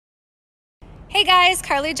Hey guys,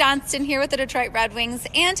 Carly Johnston here with the Detroit Red Wings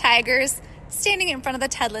and Tigers, standing in front of the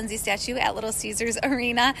Ted Lindsay statue at Little Caesars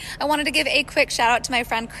Arena. I wanted to give a quick shout out to my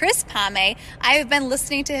friend Chris Pame. I have been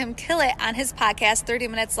listening to him kill it on his podcast, 30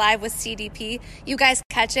 Minutes Live with CDP. You guys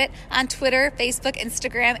catch it on Twitter, Facebook,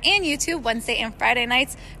 Instagram, and YouTube Wednesday and Friday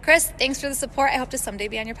nights. Chris, thanks for the support. I hope to someday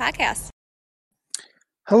be on your podcast.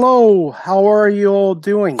 Hello, how are you all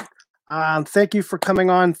doing? Thank you for coming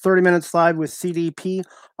on 30 Minutes Live with CDP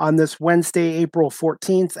on this Wednesday, April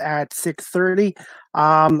 14th at 6:30.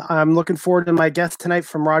 I'm looking forward to my guest tonight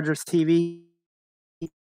from Rogers TV,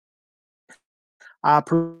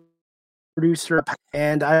 producer,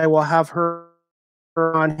 and I will have her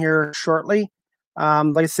on here shortly.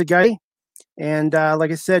 Like I said, guys, and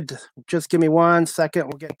like I said, just give me 1 second.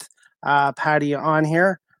 We'll get Patty on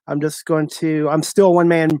here. I'm still a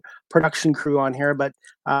one-man production crew on here, but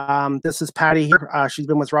this is Patty here. She's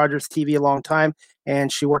been with Rogers TV a long time,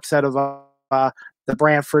 and she works out of the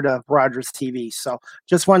Brantford of Rogers TV. So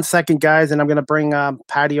just 1 second, guys, and I'm going to bring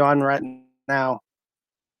Patty on right now.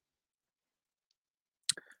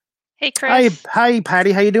 Hey, Chris. Hi,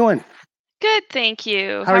 Patty. How you doing? Good, thank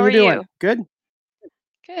you. How are you doing? Good?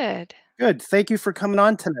 Good. Good. Thank you for coming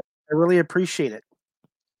on tonight. I really appreciate it.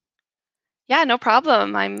 Yeah, no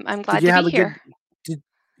problem. I'm glad to be here.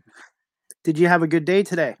 Did you have a good day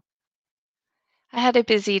today? I had a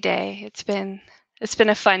busy day. It's been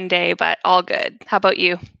a fun day, but all good. How about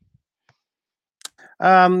you?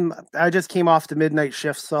 I just came off the midnight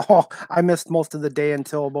shift, so I missed most of the day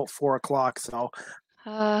until about 4 o'clock. So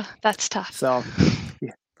that's tough. So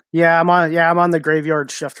I'm on the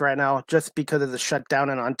graveyard shift right now just because of the shutdown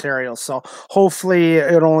in Ontario. So hopefully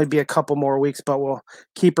it'll only be a couple more weeks, but we'll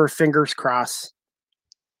keep our fingers crossed.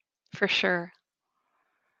 For sure.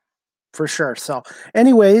 So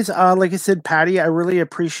anyways, like I said, Patty, I really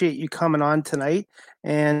appreciate you coming on tonight.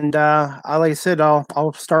 And like I said,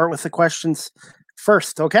 I'll start with the questions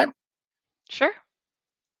first, okay? Sure.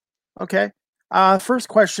 Okay. First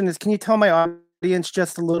question is, can you tell my audience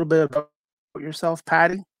just a little bit about yourself,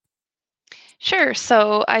 Patty? Sure.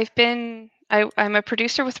 So I'm a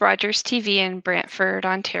producer with Rogers TV in Brantford,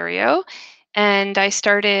 Ontario, and I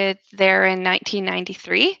started there in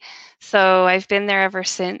 1993. So I've been there ever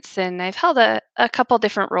since, and I've held a couple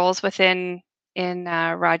different roles in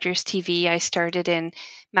Rogers TV. I started in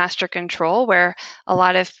Master Control, where a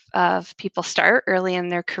lot of people start early in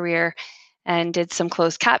their career, and did some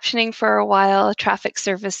closed captioning for a while, traffic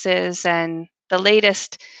services, and the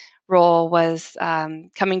latest role was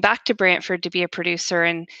coming back to Brantford to be a producer,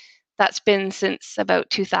 and that's been since about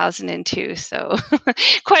 2002. So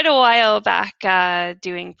quite a while back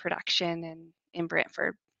doing production in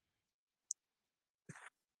Brantford.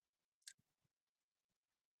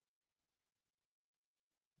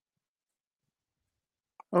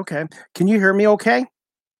 Okay. Can you hear me okay?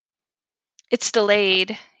 It's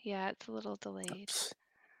delayed. Yeah, it's a little delayed.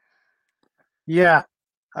 Yeah.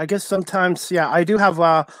 I guess sometimes, I do have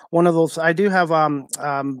one of those. I do have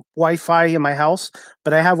Wi-Fi in my house,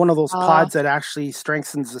 but I have one of those pods that actually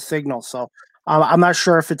strengthens the signal. So I'm not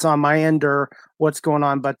sure if it's on my end or what's going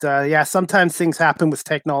on, but sometimes things happen with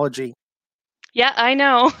technology. Yeah, I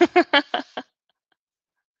know.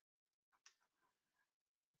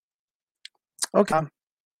 Okay.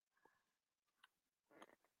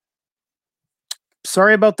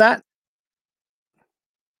 Sorry about that.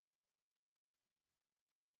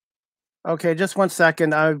 Okay, just 1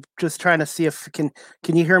 second. I'm just trying to see if can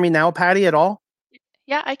you hear me now, Patty, at all?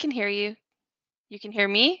 Yeah, I can hear you. You can hear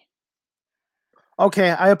me?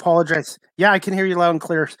 Okay, I apologize. Yeah, I can hear you loud and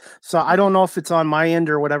clear. So I don't know if it's on my end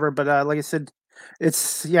or whatever, but like I said,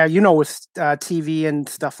 it's with TV and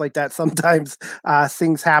stuff like that. Sometimes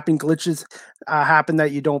things happen, glitches happen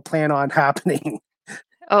that you don't plan on happening.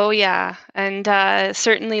 Oh yeah, and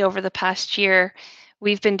certainly over the past year,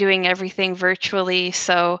 we've been doing everything virtually.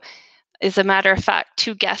 So, as a matter of fact,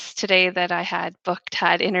 2 guests today that I had booked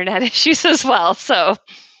had internet issues as well. So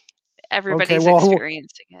everybody's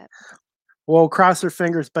experiencing it. Well, cross our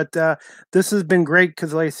fingers, but this has been great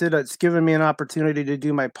because, like I said, it's given me an opportunity to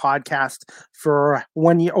do my podcast for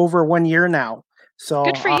over 1 year now. So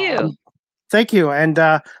good for you. Thank you. And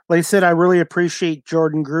like I said, I really appreciate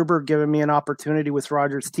Jordan Gruber giving me an opportunity with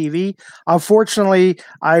Rogers TV. Unfortunately,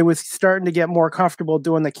 I was starting to get more comfortable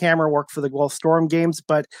doing the camera work for the Guelph Storm games,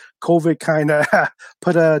 but COVID kind of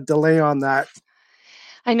put a delay on that.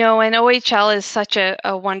 I know, and OHL is such a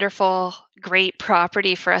wonderful great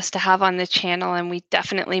property for us to have on the channel, and we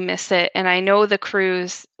definitely miss it. And I know the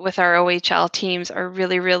crews with our OHL teams are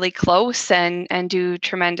really, really close and do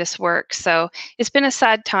tremendous work. So it's been a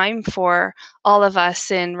sad time for all of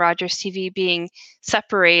us in Rogers TV being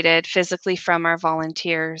separated physically from our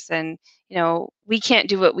volunteers. And, we can't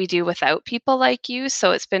do what we do without people like you.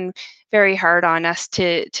 So it's been very hard on us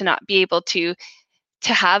to not be able to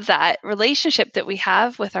have that relationship that we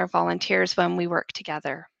have with our volunteers when we work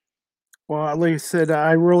together. Well, like I said,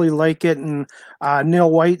 I really like it. And Neil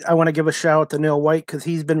White, I want to give a shout out to Neil White because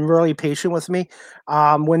he's been really patient with me.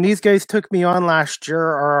 When these guys took me on last year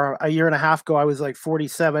or a year and a half ago, I was like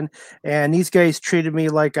 47. And these guys treated me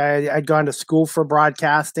like I'd gone to school for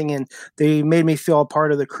broadcasting, and they made me feel a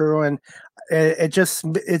part of the crew. And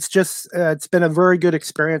it's been a very good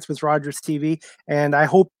experience with Rogers TV, and I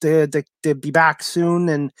hope to be back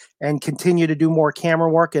soon and continue to do more camera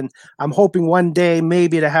work. And I'm hoping one day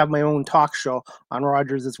maybe to have my own talk show on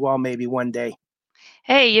Rogers as well, maybe one day.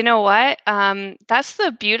 Hey, you know what? That's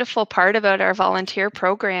the beautiful part about our volunteer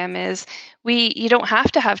program is you don't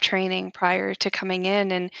have to have training prior to coming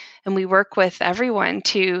in, and we work with everyone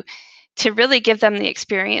to really give them the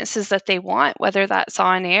experiences that they want, whether that's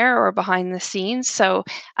on air or behind the scenes. So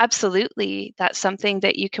absolutely, that's something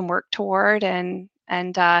that you can work toward, and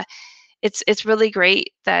it's really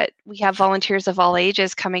great that we have volunteers of all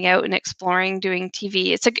ages coming out and exploring doing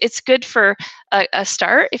TV. It's good for a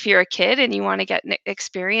start if you're a kid and you want to get an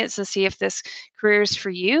experience to see if this career is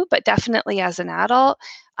for you. But definitely as an adult,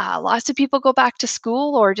 lots of people go back to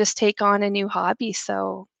school or just take on a new hobby.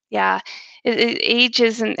 So yeah, age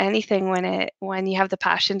isn't anything when you have the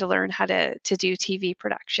passion to learn how to do TV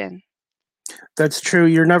production. That's true.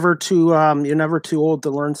 You're never too old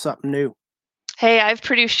to learn something new. Hey, I've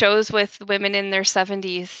produced shows with women in their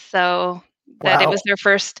 70s, so that it was their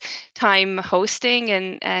first time hosting,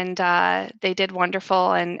 and they did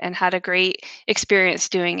wonderful and had a great experience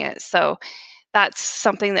doing it. So that's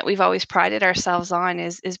something that we've always prided ourselves on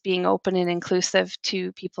is being open and inclusive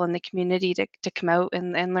to people in the community to come out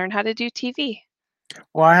and learn how to do TV.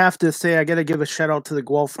 Well, I have to say, I got to give a shout out to the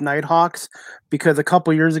Guelph Nighthawks because a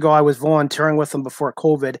couple years ago I was volunteering with them before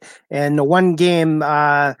COVID, and the one game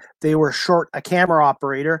they were short a camera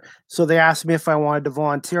operator, so they asked me if I wanted to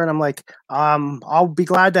volunteer, and I'm like, I'll be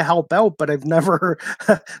glad to help out, but I've never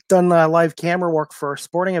done live camera work for a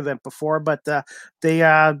sporting event before. But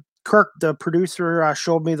Kirk, the producer,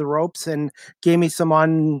 showed me the ropes and gave me some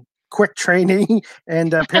on quick training,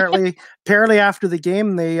 and apparently after the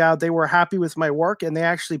game they were happy with my work and they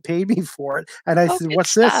actually paid me for it. And I said,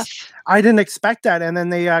 "What's this?" I didn't expect that. And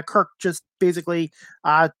then they Kirk just basically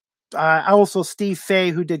also Steve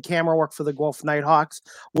Fay, who did camera work for the Guelph Nighthawks,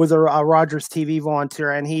 was a Rogers TV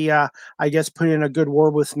volunteer, and he I guess put in a good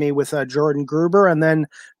word with me with Jordan Gruber, and then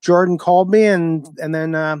Jordan called me, and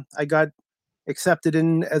then I got accepted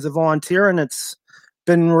in as a volunteer, and it's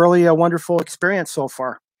been really a wonderful experience so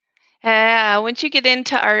far. Once you get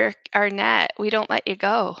into our net, we don't let you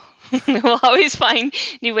go. We'll always find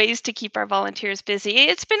new ways to keep our volunteers busy.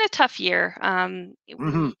 It's been a tough year.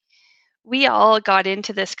 We all got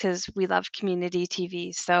into this because we love community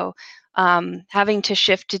TV. So having to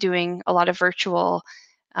shift to doing a lot of virtual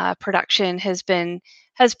production has been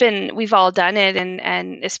we've all done it,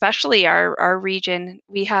 and especially our region,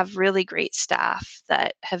 we have really great staff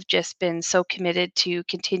that have just been so committed to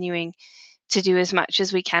continuing to do as much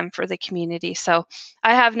as we can for the community. So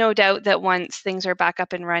I have no doubt that once things are back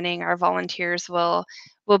up and running, our volunteers will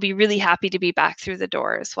be really happy to be back through the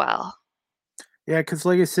door as well. Yeah, because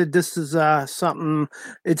like I said, this is something,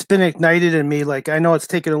 it's been ignited in me. Like, I know it's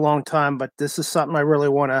taken a long time, but this is something I really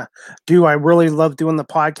want to do. I really love doing the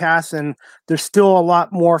podcast, and there's still a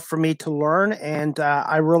lot more for me to learn. And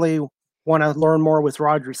I really want to learn more with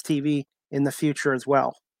Rogers TV in the future as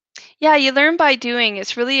well. Yeah, you learn by doing.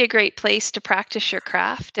 It's really a great place to practice your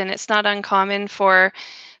craft, and it's not uncommon for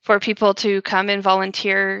people to come and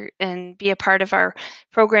volunteer and be a part of our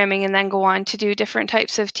programming and then go on to do different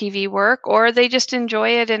types of TV work, or they just enjoy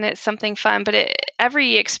it and it's something fun. But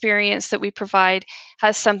every experience that we provide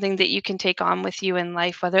has something that you can take on with you in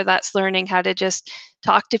life, whether that's learning how to just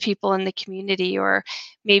talk to people in the community, or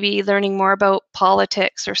maybe learning more about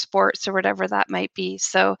politics or sports or whatever that might be.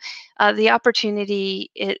 So the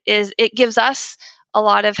opportunity, it gives us a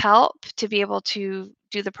lot of help to be able to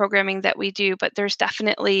do the programming that we do, but there's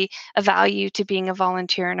definitely a value to being a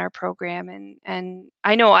volunteer in our program. And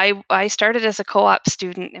I know I started as a co-op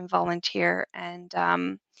student and volunteer, and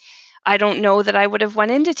I don't know that I would have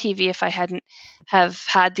went into TV if I hadn't have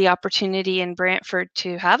had the opportunity in Brantford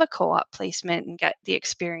to have a co-op placement and get the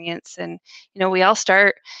experience. And we all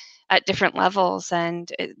start at different levels.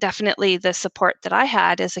 And definitely the support that I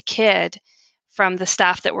had as a kid from the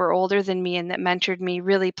staff that were older than me and that mentored me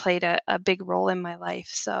really played a big role in my life.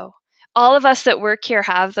 So all of us that work here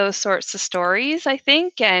have those sorts of stories, I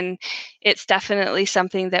think, and it's definitely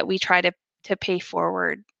something that we try to pay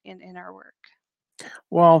forward in our work.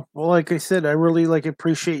 Well, like I said, I really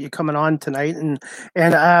appreciate you coming on tonight, and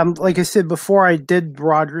like I said before, I did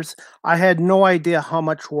Rogers. I had no idea how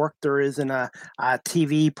much work there is in a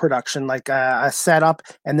TV production, like a setup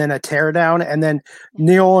and then a teardown, and then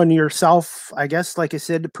Neil and yourself. I guess, like I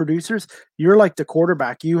said, the producers, you're like the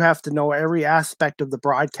quarterback. You have to know every aspect of the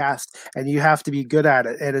broadcast, and you have to be good at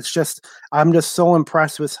it. And it's just, I'm just so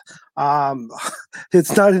impressed with.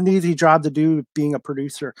 It's not an easy job to do being a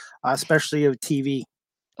producer, especially of TV.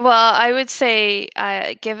 Well, I would say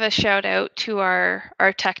give a shout out to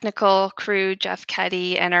our technical crew, Jeff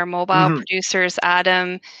Cuddy, and our mobile producers,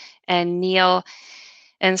 Adam and Neil,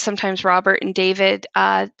 and sometimes Robert and David.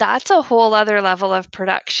 That's a whole other level of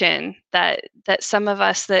production that some of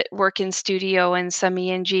us that work in studio and some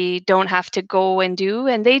E&G don't have to go and do,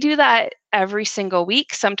 and they do that every single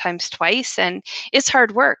week, sometimes twice, and it's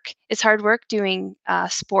hard work. It's hard work doing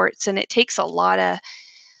sports, and it takes a lot of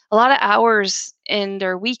hours in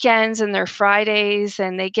their weekends and their Fridays,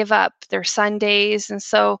 and they give up their Sundays. And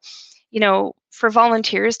so, for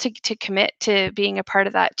volunteers to commit to being a part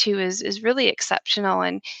of that too is really exceptional.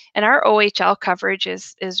 And our OHL coverage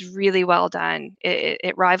is really well done.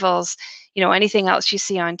 It rivals, anything else you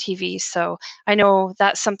see on TV. So I know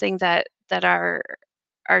that's something that our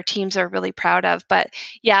teams are really proud of. But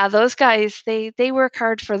yeah, those guys, they work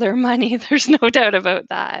hard for their money. There's no doubt about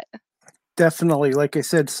that. Definitely, like I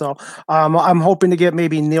said. So I'm hoping to get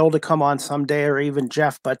maybe Neil to come on someday, or even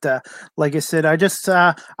Jeff. But like I said, I just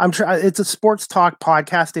it's a sports talk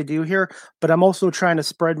podcast I do here, but I'm also trying to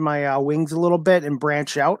spread my wings a little bit and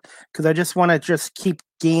branch out, because I just want to just keep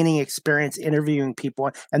gaining experience interviewing people,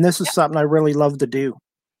 and this is something I really love to do.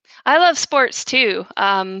 I love sports too,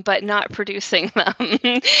 but not producing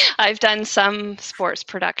them. I've done some sports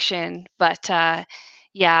production, but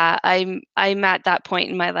yeah, I'm at that point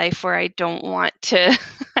in my life where I don't want to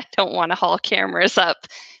haul cameras up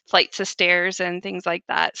flights of stairs and things like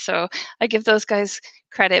that. So I give those guys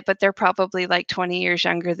credit, but they're probably like 20 years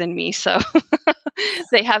younger than me, so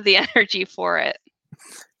they have the energy for it.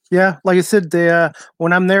 Yeah, like I said, they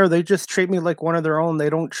when I'm there, they just treat me like one of their own. They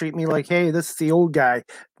don't treat me like, hey, this is the old guy.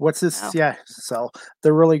 What's this? No. Yeah, so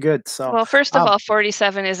they're really good. So well, first of all,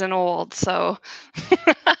 47 isn't old, so.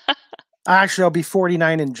 Actually, I'll be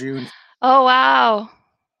 49 in June. Oh, wow.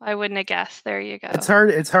 I wouldn't have guessed. There you go. It's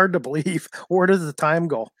hard to believe. Where does the time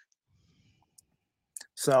go?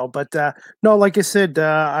 So, but no, like I said,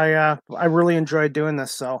 I really enjoyed doing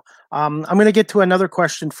this. So I'm going to get to another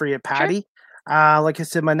question for you, Patty. Sure. Like I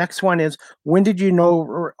said, my next one is, when did you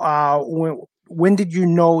know when did you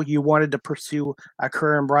know you wanted to pursue a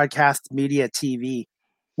career in broadcast media TV?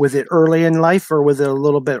 Was it early in life, or was it a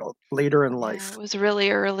little bit later in life? Yeah, it was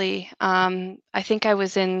really early. I think I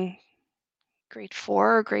was in grade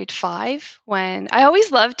 4 or grade 5 when I always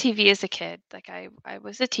loved TV as a kid. Like I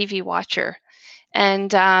was a TV watcher,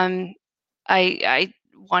 and I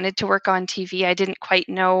wanted to work on TV. I didn't quite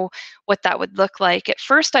know what that would look like. At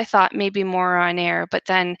first, I thought maybe more on air, but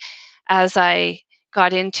then as I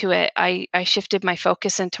got into it, I shifted my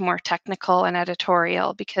focus into more technical and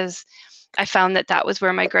editorial, because I found that was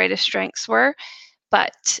where my greatest strengths were.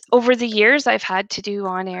 But over the years, I've had to do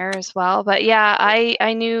on air as well. But yeah,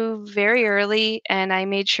 I knew very early, and I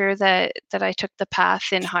made sure that I took the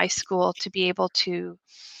path in high school to be able to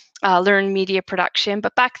learn media production.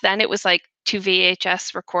 But back then, it was like 2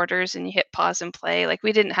 VHS recorders, and you hit pause and play. Like,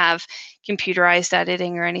 we didn't have computerized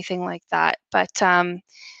editing or anything like that. But I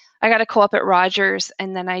got a co-op at Rogers,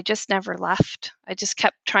 and then I just never left. I just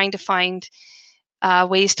kept trying to find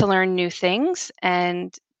ways to learn new things.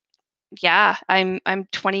 And yeah, I'm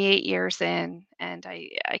 28 years in, and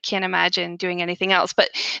I can't imagine doing anything else. But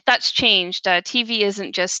that's changed. TV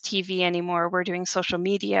isn't just TV anymore. We're doing social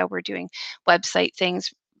media. We're doing website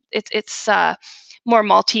things. It's more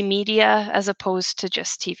multimedia as opposed to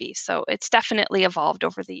just TV. So it's definitely evolved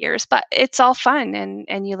over the years. But it's all fun,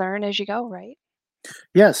 and you learn as you go, right?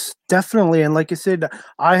 Yes, definitely. And like I said,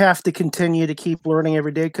 I have to continue to keep learning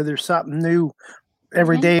every day, because there's something new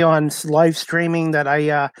every day on live streaming that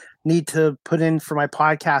I need to put in for my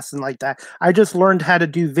podcast and like that. I just learned how to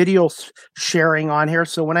do video sharing on here.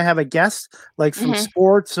 So when I have a guest, like from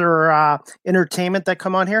sports or entertainment that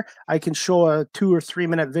come on here, I can show a 2 or 3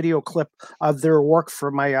 minute video clip of their work for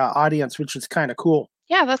my audience, which is kind of cool.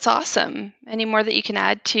 Yeah, that's awesome. Any more that you can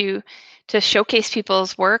add to showcase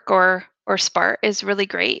people's work or or SPART is really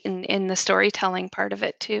great in the storytelling part of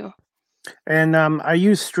it too. And I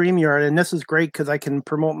use StreamYard, and this is great because I can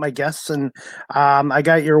promote my guests. And I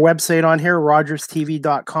got your website on here,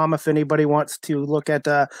 rogerstv.com. If anybody wants to look at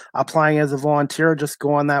applying as a volunteer, just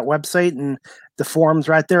go on that website, and the forms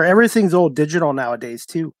right there. Everything's all digital nowadays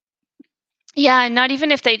too. Yeah, and not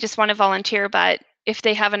even if they just want to volunteer, but if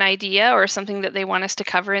they have an idea or something that they want us to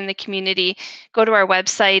cover in the community, go to our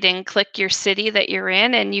website and click your city that you're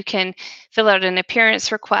in, and you can fill out an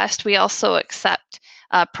appearance request. We also accept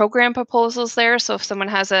program proposals there. So if someone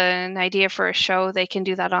has an idea for a show, they can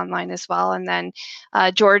do that online as well. And then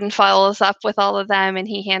Jordan follows up with all of them, and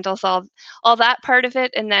he handles all that part of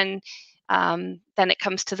it. And then it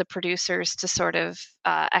comes to the producers to sort of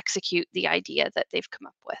execute the idea that they've come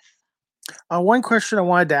up with. One question I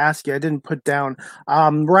wanted to ask you, I didn't put down.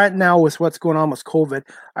 Right now, with what's going on with COVID,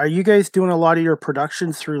 are you guys doing a lot of your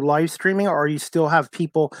productions through live streaming, or you still have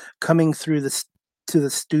people coming through to the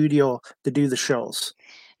studio to do the shows?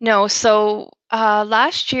 No, so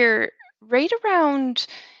last year, right around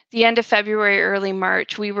the end of February, early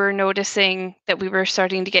March, we were noticing that we were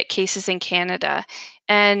starting to get cases in Canada.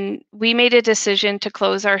 And we made a decision to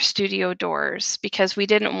close our studio doors because we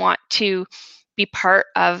didn't want to be part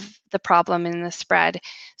of the problem in the spread.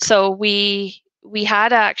 So we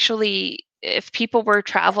had actually, if people were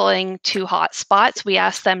traveling to hot spots, we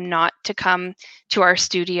asked them not to come to our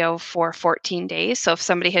studio for 14 days. So if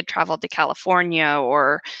somebody had traveled to California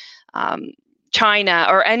or China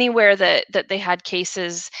or anywhere that they had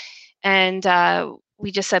cases, and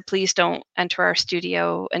we just said, please don't enter our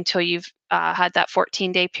studio until you've had that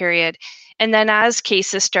 14-day period. And then as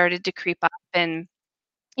cases started to creep up, and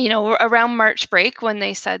around March break, when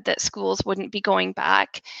they said that schools wouldn't be going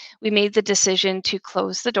back, we made the decision to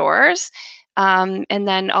close the doors. And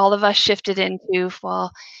then all of us shifted into,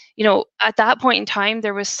 well, at that point in time,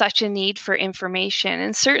 there was such a need for information.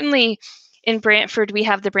 And certainly in Brantford, we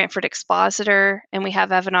have the Brantford Expositor and we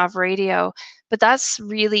have Evanov Radio, but that's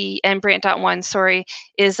really, and Brant.one, sorry,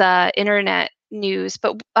 is internet news.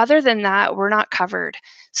 But other than that, we're not covered.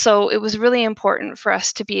 So it was really important for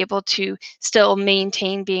us to be able to still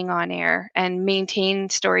maintain being on air and maintain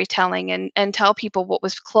storytelling and tell people what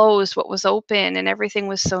was closed, what was open, and everything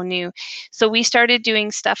was so new. So we started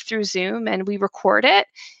doing stuff through Zoom, and we record it.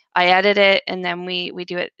 I edit it, and then we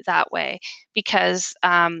do it that way because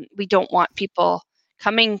we don't want people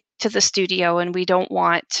coming to the studio, and we don't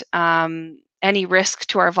want any risk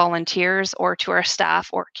to our volunteers or to our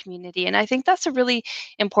staff or community. And I think that's a really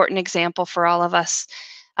important example for all of us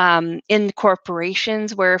in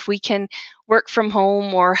corporations, where if we can work from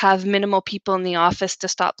home or have minimal people in the office to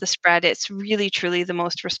stop the spread, it's really, truly the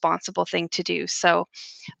most responsible thing to do. So,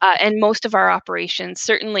 and most of our operations,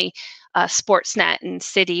 certainly Sportsnet and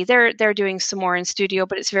City, they're doing some more in studio,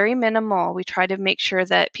 but it's very minimal. We try to make sure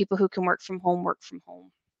that people who can work from home work from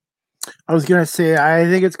home. I was going to say, I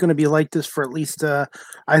think it's going to be like this for at least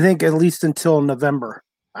until November.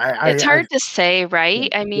 It's hard to say, right?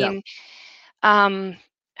 Yeah, I mean,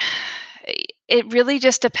 it really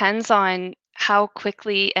just depends on how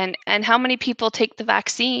quickly and how many people take the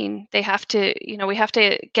vaccine. They have to, we have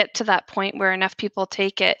to get to that point where enough people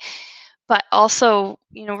take it. But also,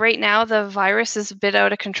 right now the virus is a bit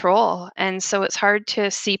out of control. And so it's hard to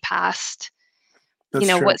see past, That's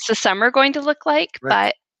true. what's the summer going to look like. Right.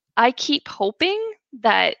 But I keep hoping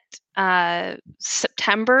that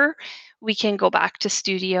September we can go back to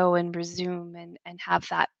studio and resume and have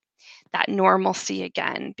that normalcy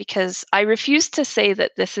again, because I refuse to say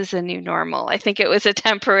that this is a new normal. I think it was a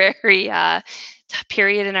temporary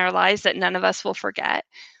period in our lives that none of us will forget.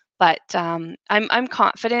 But I'm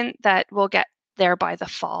confident that we'll get there by the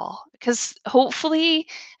fall, because hopefully,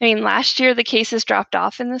 I mean, last year the cases dropped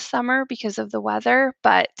off in the summer because of the weather,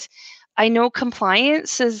 but I know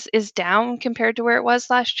compliance is down compared to where it was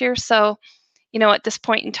last year. So, at this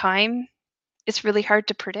point in time, it's really hard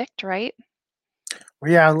to predict, right?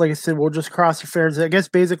 Well, yeah, like I said, we'll just cross our fingers. I guess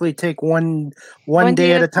basically take one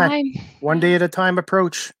day at a time. One day at a time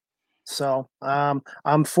approach. So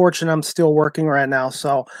I'm fortunate I'm still working right now.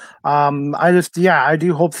 So I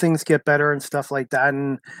do hope things get better and stuff like that.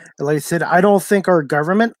 And like I said, I don't think our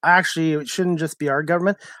government, actually, it shouldn't just be our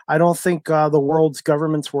government. I don't think the world's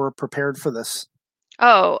governments were prepared for this.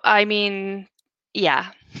 Oh, I mean, yeah.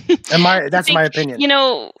 That's my opinion.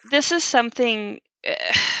 This is something,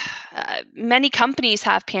 many companies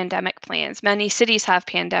have pandemic plans. Many cities have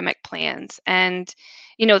pandemic plans. And,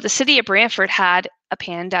 the city of Brantford had a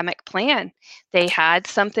pandemic plan. They had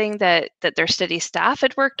something that their city staff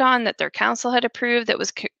had worked on, that their council had approved, that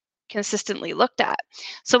was consistently looked at.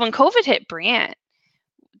 So when COVID hit Brant,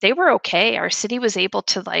 they were okay. Our city was able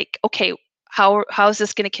to like, okay, how's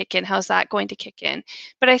this going to kick in? How's that going to kick in?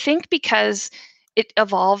 But I think because it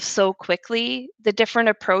evolves so quickly, the different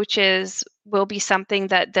approaches will be something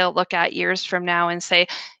that they'll look at years from now and say,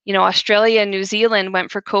 Australia and New Zealand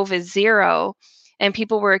went for COVID zero, and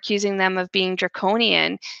people were accusing them of being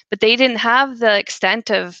draconian, but they didn't have the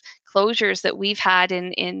extent of closures that we've had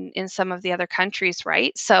in some of the other countries,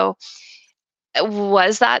 right? So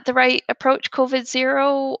was that the right approach, COVID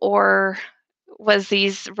zero, or was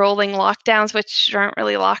these rolling lockdowns, which aren't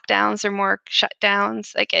really lockdowns, or more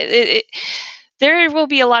shutdowns? Like there will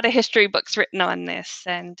be a lot of history books written on this,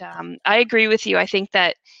 and I agree with you. I think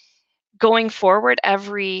that going forward,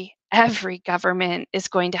 every government is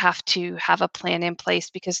going to have a plan in place,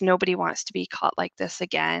 because nobody wants to be caught like this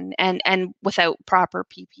again, and without proper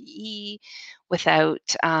PPE,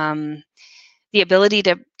 without the ability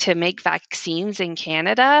to make vaccines in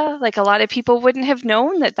Canada. Like, a lot of people wouldn't have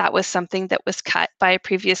known that was something that was cut by a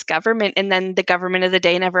previous government, and then the government of the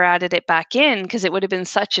day never added it back in, because it would have been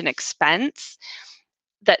such an expense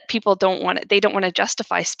that people don't want to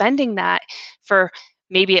justify spending that for.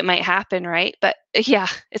 Maybe it might happen, right? But yeah,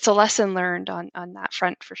 it's a lesson learned on that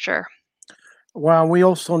front for sure. Well, we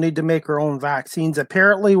also need to make our own vaccines.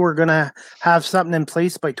 Apparently, we're going to have something in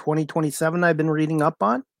place by 2027, I've been reading up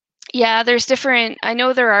on. Yeah, I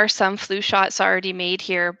know there are some flu shots already made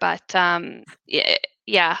here, but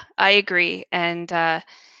yeah, I agree. And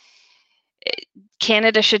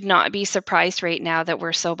Canada should not be surprised right now that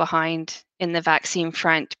we're so behind in the vaccine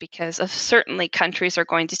front, because certainly countries are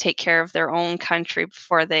going to take care of their own country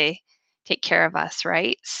before they take care of us,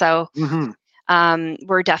 right? So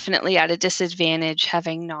we're definitely at a disadvantage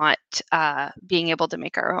having not being able to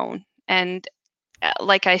make our own. And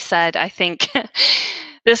like I said, I think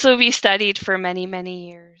this will be studied for many, many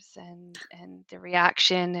years, and the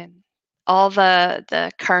reaction and all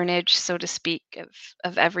the carnage, so to speak,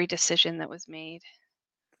 of every decision that was made.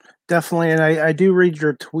 Definitely, and I do read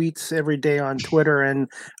your tweets every day on Twitter, and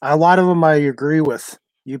a lot of them I agree with.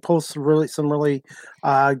 You post some really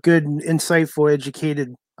good, insightful,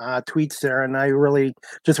 educated tweets there, and I really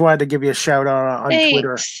just wanted to give you a shout out on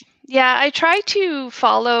Twitter. Yeah, I try to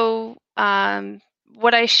follow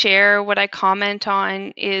what I share, what I comment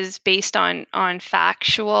on is based on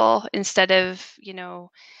factual, instead of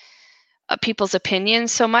people's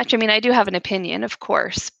opinions so much. I mean, I do have an opinion, of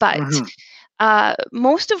course, but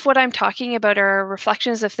most of what I'm talking about are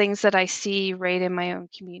reflections of things that I see right in my own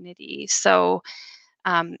community. So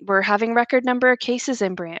we're having record number of cases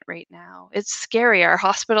in Brant right now. It's scary. Our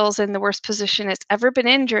hospital's in the worst position it's ever been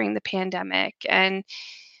in during the pandemic. And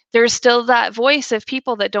there's still that voice of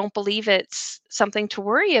people that don't believe it's something to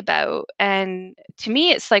worry about. And to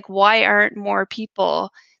me, it's like, why aren't more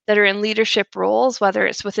people that are in leadership roles, whether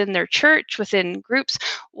it's within their church, within groups,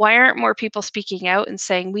 why aren't more people speaking out and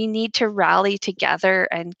saying, we need to rally together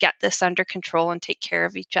and get this under control and take care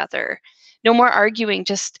of each other? No more arguing,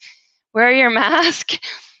 just wear your mask,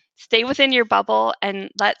 stay within your bubble, and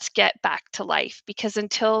let's get back to life. Because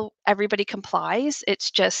until everybody complies, it's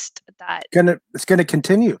just that it's gonna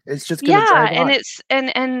continue. It's just gonna drag on. And it's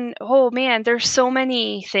and oh man, there's so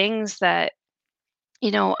many things that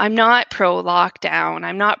I'm not pro lockdown.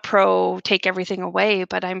 I'm not pro take everything away,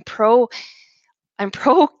 but I'm pro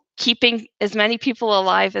keeping as many people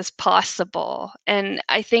alive as possible. And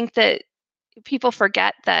I think that people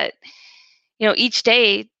forget that each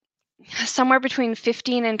day somewhere between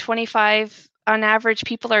 15 and 25 on average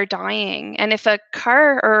people are dying. And if a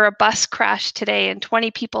car or a bus crashed today and 20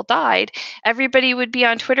 people died, everybody would be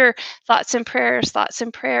on Twitter, thoughts and prayers, thoughts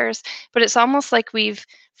and prayers. But it's almost like we've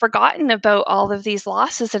forgotten about all of these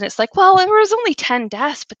losses, and it's like, well, there was only 10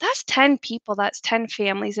 deaths, but that's 10 people, that's 10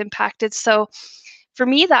 families impacted. So for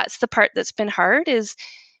me, that's the part that's been hard, is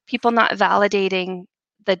people not validating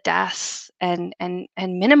the deaths and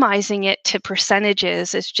minimizing it to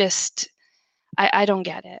percentages. Is just, I don't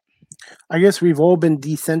get it. I guess we've all been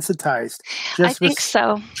desensitized. I think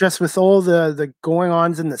so. Just with all the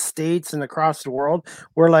going-ons in the States and across the world,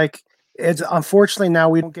 we're like, it's unfortunately now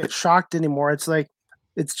we don't get shocked anymore. It's like,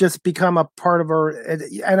 it's just become a part of our,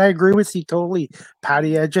 and I agree with you totally,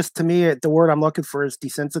 Patty. Just to me, the word I'm looking for is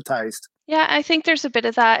desensitized. Yeah, I think there's a bit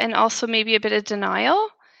of that, and also maybe a bit of denial,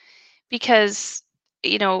 because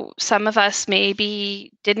some of us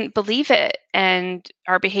maybe didn't believe it, and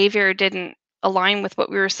our behavior didn't align with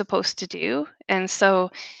what we were supposed to do. And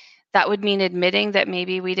so that would mean admitting that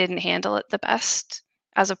maybe we didn't handle it the best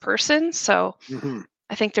as a person. So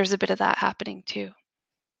I think there's a bit of that happening too.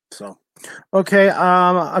 So Okay,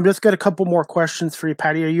 I'm just got a couple more questions for you,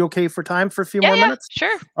 Patty. Are you okay for time for a few more Yeah, minutes?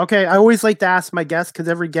 sure. Okay, I always like to ask my guests because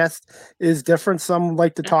every guest is different. Some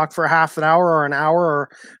like to talk for half an hour or an hour or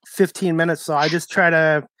 15 minutes. So I just try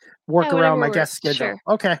to work Yeah, around whatever my guest works. schedule.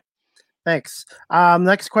 Sure. Okay, thanks.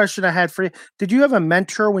 Next question I had for you. Did you have a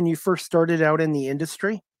mentor when you first started out in the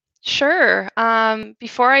industry? Sure.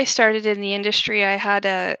 Before I started in the industry, I had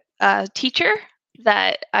a teacher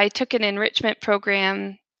that I took an enrichment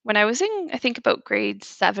program when I was in, I think, about grade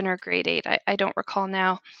 7 or grade 8. I don't recall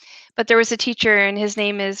now. But there was a teacher, and his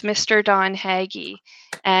name is Mr. Don Haggy.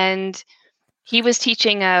 And he was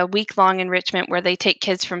teaching a week-long enrichment where they take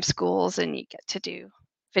kids from schools and you get to do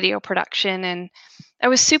video production. And I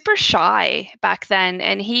was super shy back then,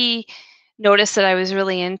 and he noticed that I was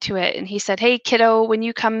really into it. And he said, "Hey, kiddo, when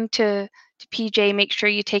you come to PJ, make sure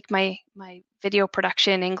you take my video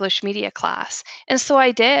production English media class." And so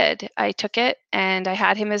I did. I took it, and I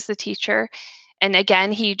had him as the teacher. And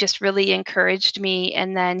again, he just really encouraged me.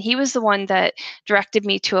 And then he was the one that directed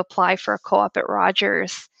me to apply for a co-op at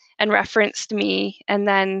Rogers and referenced me. And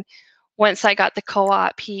then once I got the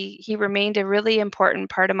co-op, he remained a really important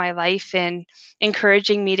part of my life in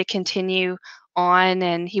encouraging me to continue on.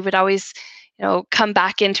 And he would always, come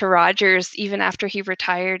back into Rogers even after he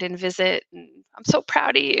retired and visit. And I'm so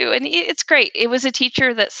proud of you. And it's great. It was a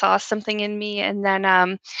teacher that saw something in me. And then,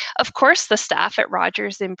 of course, the staff at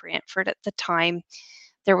Rogers in Brantford at the time,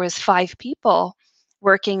 there was 5 people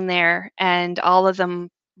working there, and all of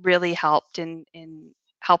them really helped in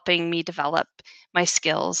helping me develop my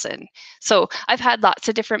skills. And so I've had lots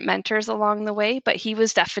of different mentors along the way, but he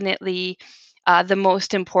was definitely the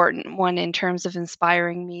most important one in terms of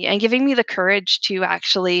inspiring me and giving me the courage to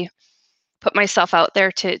actually put myself out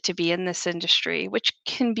there to be in this industry, which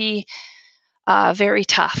can be very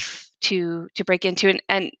tough to break into.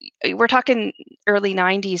 And we're talking early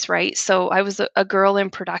 90s, right? So I was a girl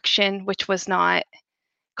in production, which was not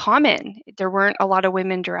common. There weren't a lot of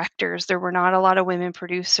women directors, there were not a lot of women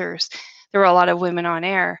producers, there were a lot of women on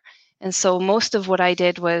air. And so most of what I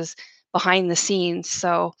did was behind the scenes.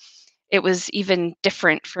 So it was even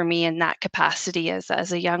different for me in that capacity as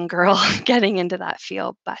a young girl getting into that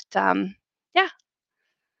field. But yeah.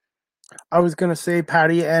 I was going to say,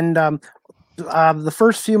 Patty, and the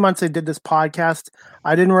first few months I did this podcast,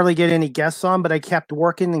 I didn't really get any guests on, but I kept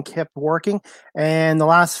working and kept working. And the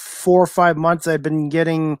last 4 or 5 months, I've been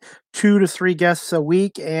getting 2 to 3 guests a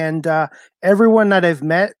week. And everyone that I've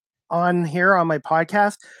met on here on my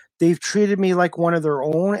podcast, they've treated me like one of their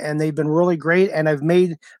own, and they've been really great. And I've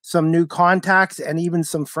made some new contacts and even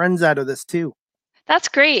some friends out of this too. That's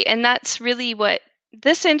great. And that's really what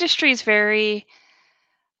this industry is very,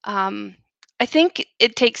 um, I think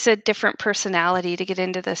it takes a different personality to get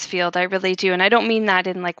into this field. I really do. And I don't mean that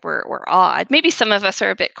in like we're odd. Maybe some of us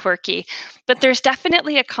are a bit quirky, but there's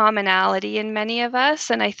definitely a commonality in many of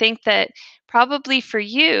us. And I think that probably for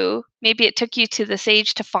you, maybe it took you to this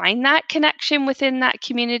age to find that connection within that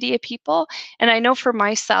community of people. And I know for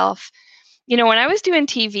myself, when I was doing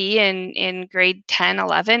TV in grade 10,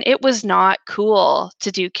 11, it was not cool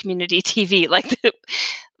to do community TV. Like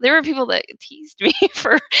there were people that teased me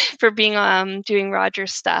for being doing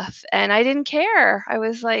Rogers stuff, and I didn't care. I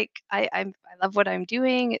was like, I love what I'm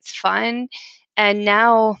doing. It's fun. And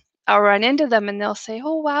now I'll run into them and they'll say,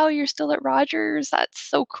 "Oh wow, you're still at Rogers. That's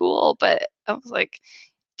so cool." But I was like,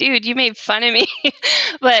 dude, you made fun of me.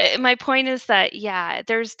 But my point is that, yeah,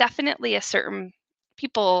 there's definitely a certain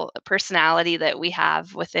people personality that we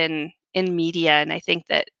have within in media. And I think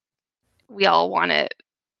that we all want to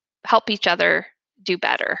help each other do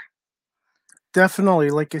better. Definitely,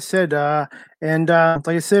 like I said, and like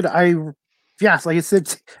I said, yes, like I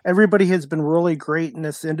said, everybody has been really great in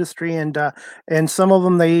this industry, and some of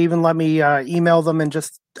them they even let me email them and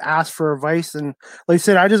just ask for advice. And like I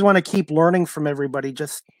said, I just want to keep learning from everybody.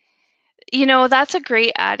 Just That's a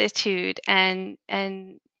great attitude, and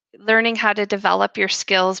learning how to develop your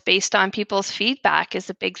skills based on people's feedback is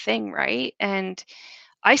a big thing, right? And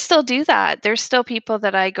I still do that. There's still people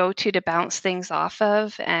that I go to bounce things off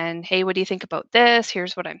of, and hey, what do you think about this?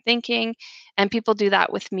 Here's what I'm thinking. And people do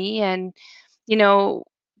that with me. And, you know,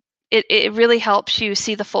 it really helps you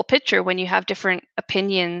see the full picture when you have different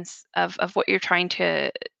opinions of what you're trying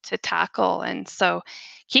to tackle. And so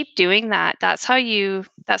keep doing that. That's how you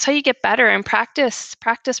get better, and practice,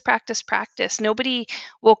 practice, practice, practice. Nobody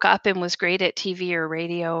woke up and was great at TV or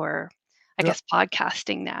radio or I yeah, guess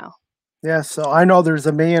podcasting now. Yeah, so I know there's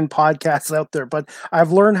a million podcasts out there, but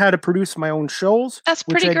I've learned how to produce my own shows, That's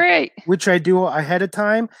pretty great. which I do ahead of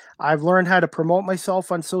time. I've learned how to promote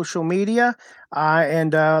myself on social media,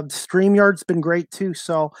 and StreamYard's been great too.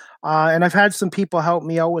 So, and I've had some people help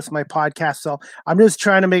me out with my podcast. So I'm just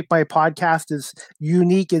trying to make my podcast as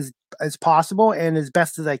unique as possible and as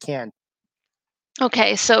best as I can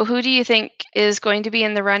Okay, so who do you think is going to be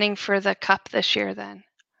in the running for the cup this year then?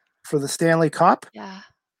 for the Stanley Cup. Yeah.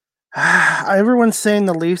 Everyone's saying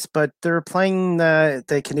the Leafs, but they're playing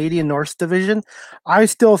the Canadian North Division. I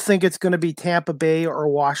still think it's going to be Tampa Bay or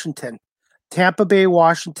Washington. Tampa Bay,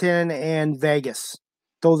 Washington, and Vegas.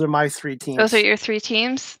 Those are my three Those are teams. your three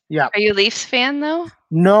teams? Yeah. Are you a Leafs fan though?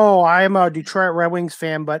 No, I'm a Detroit Red Wings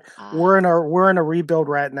fan, but Ah. we're in a rebuild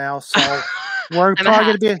right now, so we're I'm probably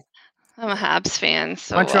going to be I'm a Habs fan,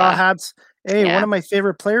 so Montreal Habs. Hey, yeah. one of my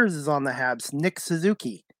favorite players is on the Habs, Nick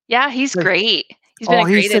Suzuki. Yeah, he's Like- great. He's been a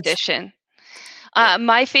he's great such- addition.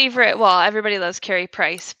 My favorite, well, everybody loves Carey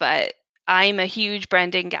Price, but I'm a huge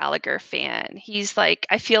Brendan Gallagher fan. He's like,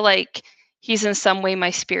 I feel like he's in some way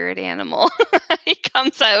my spirit animal. He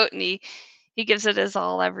comes out and he gives it his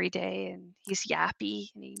all every day, and he's yappy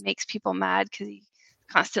and he makes people mad because he's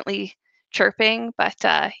constantly chirping. But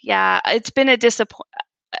yeah, it's been a disappointment.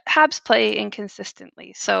 Habs play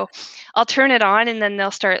inconsistently, so I'll turn it on and then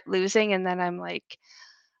they'll start losing, and then I'm like,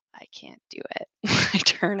 I can't do it. I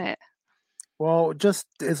turn it. Well, just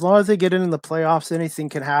as long as they get into the playoffs, anything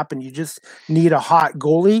can happen. You just need a hot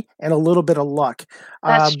goalie and a little bit of luck.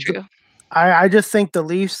 That's true. I just think the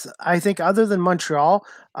Leafs, I think other than Montreal,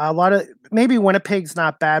 a lot of maybe Winnipeg's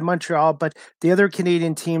not bad, Montreal, but the other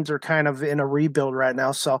Canadian teams are kind of in a rebuild right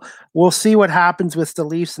now. So we'll see what happens with the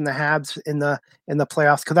Leafs and the Habs in the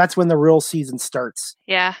playoffs, because that's when the real season starts.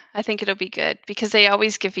 Yeah, I think it'll be good because they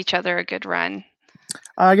always give each other a good run.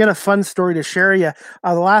 I got a fun story to share you.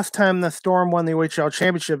 The last time the Storm won the OHL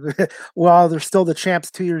championship, well, they're still the champs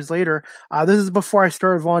 2 years later. This is before I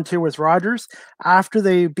started volunteering with Rogers. After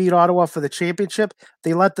they beat Ottawa for the championship,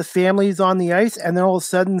 they let the families on the ice, and then all of a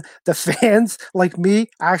sudden, the fans like me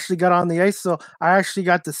actually got on the ice. So I actually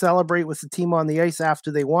got to celebrate with the team on the ice after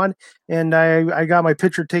they won, and I got my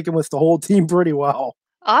picture taken with the whole team pretty well.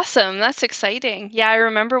 Awesome, that's exciting. Yeah, I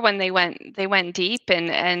remember when they went deep,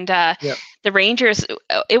 and the Rangers.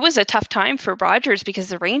 It was a tough time for Rogers because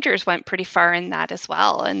the Rangers went pretty far in that as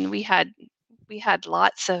well, and we had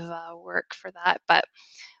lots of work for that. But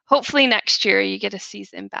hopefully next year you get a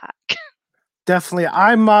season back. Definitely.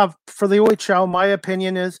 I'm for the OHL. My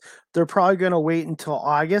opinion is they're probably going to wait until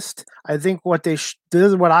August. I think what this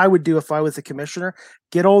is what I would do if I was a commissioner: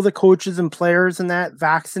 get all the coaches and players and that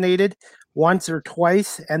vaccinated once or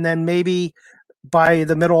twice, and then maybe by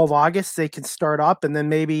the middle of August they can start up, and then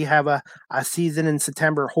maybe have a season in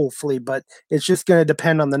September, hopefully. But it's just going to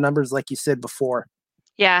depend on the numbers, like you said before.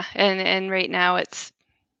 Yeah, and right now it's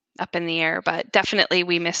up in the air, but definitely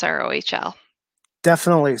we miss our OHL.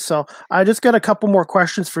 Definitely. So I just got a couple more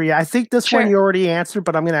questions for you. I think this one you already answered,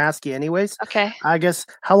 but I'm going to ask you anyways. Okay. I guess,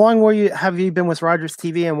 how long have you been with Rogers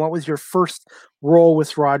TV, and what was your first role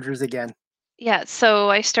with Rogers again? Yeah,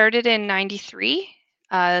 so I started in '93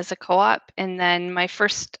 as a co-op, and then my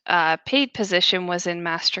first paid position was in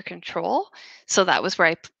Master Control. So that was where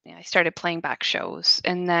I started playing back shows,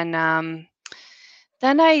 and then I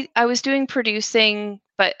was doing producing,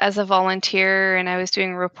 but as a volunteer, and I was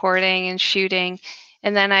doing reporting and shooting.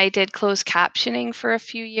 And then I did closed captioning for a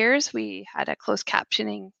few years. We had a closed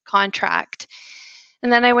captioning contract.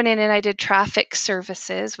 And then I went in and I did traffic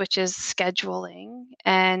services, which is scheduling.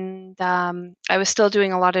 And I was still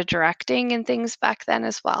doing a lot of directing and things back then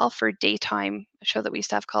as well for Daytime, a show that we used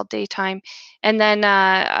to have called Daytime. And then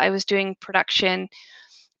I was doing production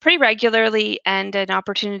pretty regularly, and an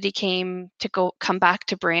opportunity came to come back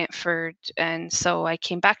to Brantford. And so I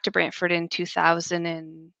came back to Brantford in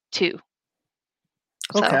 2002.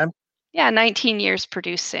 Okay. So, yeah, 19 years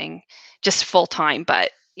producing, just full time, but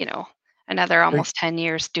another almost 10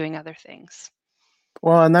 years doing other things.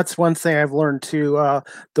 Well, and that's one thing I've learned too.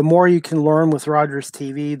 The more you can learn with Rogers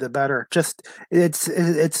TV, the better. Just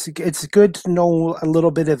it's good to know a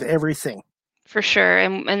little bit of everything. For sure,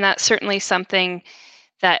 and that's certainly something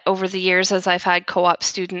that over the years, as I've had co-op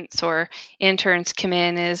students or interns come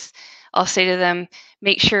in, is I'll say to them,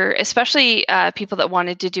 make sure, especially people that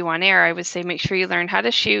wanted to do on air, I would say, make sure you learn how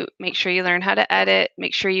to shoot, make sure you learn how to edit,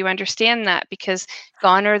 make sure you understand that, because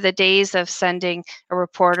gone are the days of sending a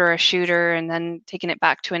reporter, a shooter, and then taking it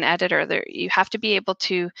back to an editor. You have to be able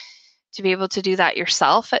to do that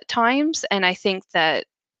yourself at times. And I think that,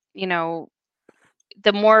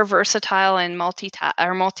 the more versatile and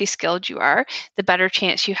multi-skilled you are, the better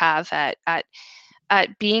chance you have at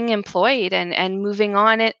at being employed and moving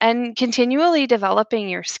on and continually developing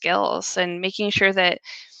your skills and making sure that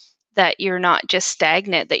you're not just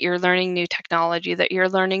stagnant, that you're learning new technology, that you're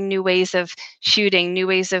learning new ways of shooting, new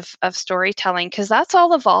ways of storytelling, because that's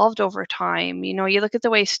all evolved over time. You know, you look at the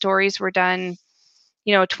way stories were done,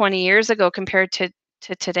 20 years ago compared to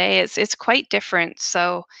today, it's quite different.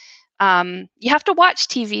 So you have to watch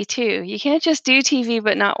TV too. You can't just do TV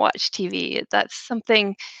but not watch TV. That's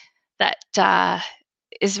something that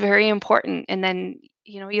is very important. And then,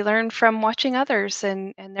 you learn from watching others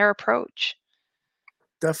and their approach.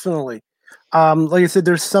 Definitely. Like I said,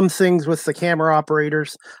 there's some things with the camera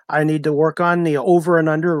operators I need to work on. The over and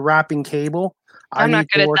under wrapping cable. I'm not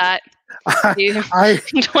good at that.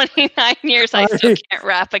 In 29 years, I still can't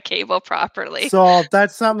wrap a cable properly. So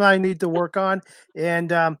that's something I need to work on.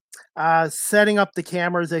 And setting up the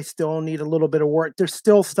cameras, I still need a little bit of work. There's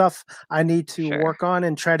still stuff I need to work on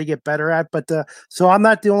and try to get better at. But so I'm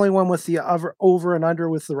not the only one with the over and under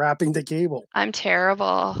with the wrapping the cable. I'm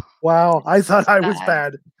terrible. Wow, I thought I was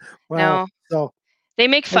bad. Wow. No. So they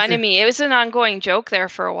make fun of me. It was an ongoing joke there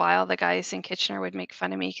for a while. The guys in Kitchener would make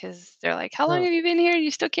fun of me because they're like, "How long have you been here? You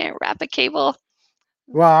still can't wrap a cable?"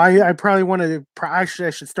 Well, I probably want to. Actually,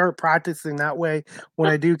 I should start practicing that way. When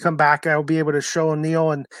I do come back, I'll be able to show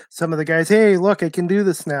Neil and some of the guys, "Hey, look, I can do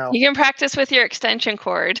this now." You can practice with your extension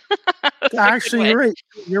cord. Actually,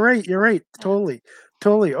 you're right.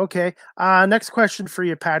 Totally. Okay. Next question for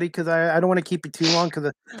you, Patty, because I don't want to keep you too long.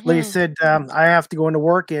 Because, like I said, I have to go into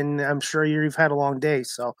work, and I'm sure you've had a long day.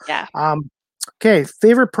 So, yeah. Okay.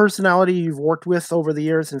 Favorite personality you've worked with over the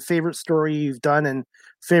years, and favorite story you've done, and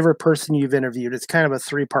favorite person you've interviewed. It's kind of a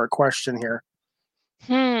 3-part question here.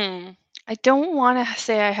 I don't want to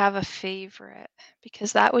say I have a favorite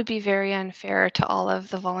because that would be very unfair to all of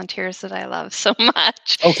the volunteers that I love so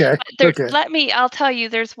much. Okay. I'll tell you,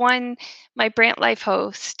 there's one, my Brant Life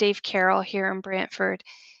host, Dave Carroll here in Brantford.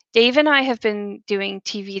 Dave and I have been doing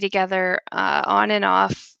TV together on and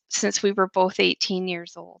off since we were both 18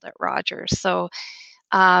 years old at Rogers. So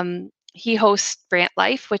he hosts Brant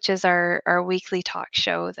Life, which is our weekly talk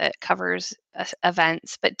show that covers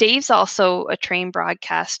events. But Dave's also a trained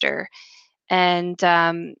broadcaster. And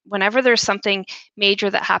whenever there's something major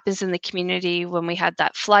that happens in the community, when we had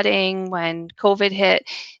that flooding, when COVID hit,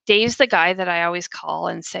 Dave's the guy that I always call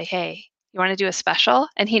and say, "Hey, you want to do a special?"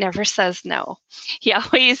 And he never says no. He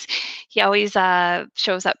always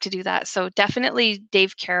shows up to do that. So definitely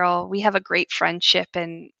Dave Carroll. We have a great friendship,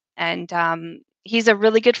 and he's a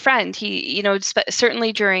really good friend. He,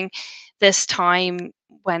 certainly during this time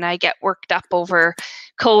when I get worked up over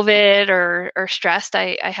COVID or stressed,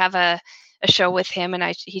 I have a show with him,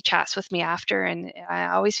 and he chats with me after, and I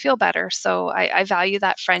always feel better. So I value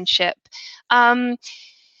that friendship.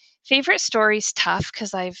 Favorite story's tough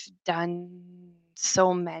because I've done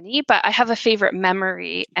so many, but I have a favorite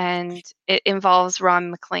memory, and it involves Ron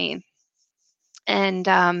McLean.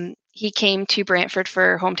 And he came to Brantford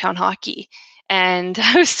for hometown hockey. And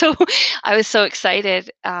I was so excited.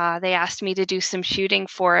 They asked me to do some shooting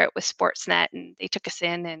for it with Sportsnet, and they took us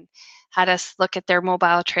in and had us look at their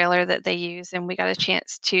mobile trailer that they use, and we got a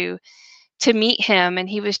chance to meet him, and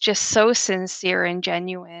he was just so sincere and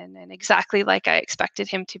genuine and exactly like I expected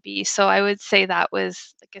him to be. So I would say that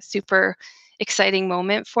was like a super exciting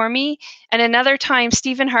moment for me. And another time,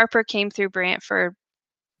 Stephen Harper came through Brantford,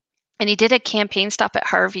 and he did a campaign stop at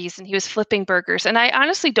Harvey's, and he was flipping burgers. And I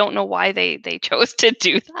honestly don't know why they chose to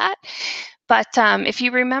do that. But if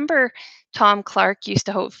you remember, Tom Clark used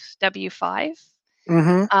to host W5.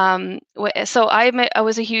 Mm-hmm. So I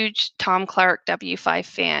was a huge Tom Clark W5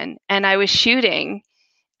 fan, and I was shooting,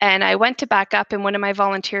 and I went to back up, and one of my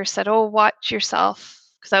volunteers said, "Oh, watch yourself,"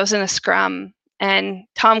 because I was in a scrum, and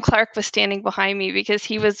Tom Clark was standing behind me because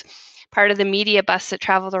he was part of the media bus that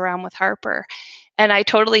traveled around with Harper. And I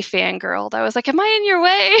totally fangirled. I was like, "Am I in your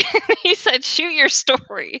way?" He said, "Shoot your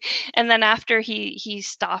story." And then after he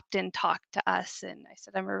stopped and talked to us, and I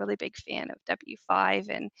said, "I'm a really big fan of W5,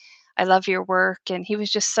 and I love your work." And he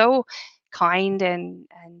was just so kind and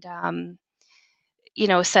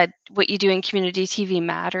said, "What you do in community TV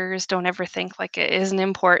matters. Don't ever think like it isn't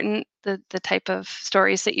important, the type of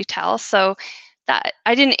stories that you tell." So that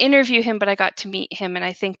I didn't interview him, but I got to meet him, and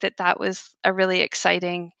I think that was a really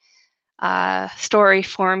exciting story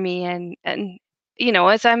for me. And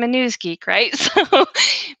as I'm a news geek, right? So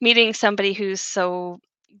meeting somebody who's so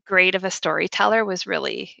great of a storyteller was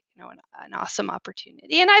really an awesome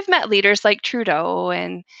opportunity. And I've met leaders like Trudeau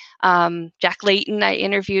and Jack Layton I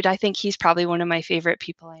interviewed. I think he's probably one of my favorite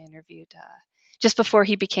people I interviewed just before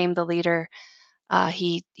he became the leader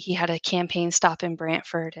He had a campaign stop in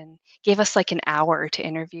Brantford and gave us like an hour to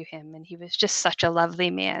interview him, and he was just such a lovely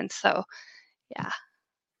man. So yeah.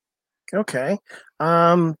 Okay.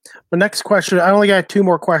 The next question, I only got 2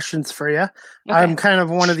 more questions for you. Okay. I'm kind of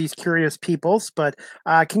one of these curious peoples, but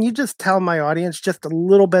can you just tell my audience just a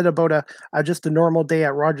little bit about just a normal day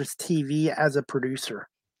at Rogers TV as a producer?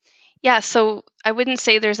 Yeah, so I wouldn't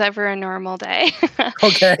say there's ever a normal day.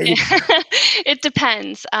 Okay. It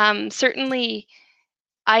depends. Certainly,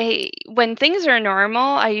 when things are normal,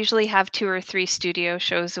 I usually have 2 or 3 studio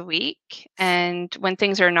shows a week, and when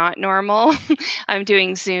things are not normal, I'm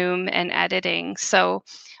doing Zoom and editing. So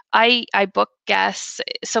I book guests.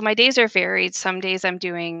 So my days are varied. Some days I'm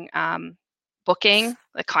doing booking,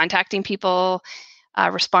 like contacting people,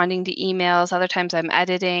 responding to emails. Other times I'm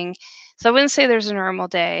editing. So I wouldn't say there's a normal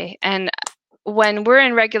day. And when we're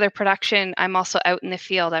in regular production, I'm also out in the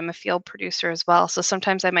field. I'm a field producer as well. So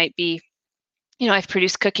sometimes I might be, I've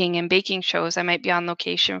produced cooking and baking shows. I might be on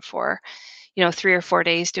location for, 3 or 4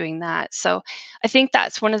 days doing that. So I think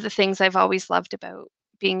that's one of the things I've always loved about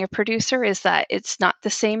being a producer is that it's not the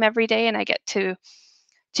same every day, and I get to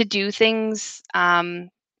do things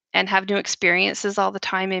and have new experiences all the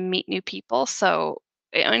time and meet new people. So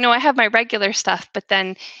I have my regular stuff, but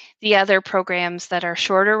then the other programs that are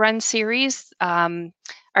shorter run series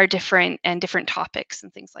are different and different topics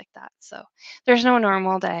and things like that. So there's no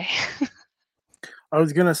normal day. I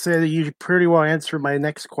was going to say that you pretty well answered my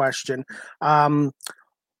next question.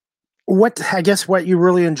 What you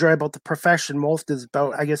really enjoy about the profession most is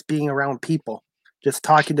about, I guess, being around people, just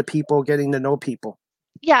talking to people, getting to know people.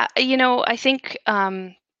 Yeah, I think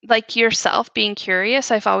like yourself, being curious,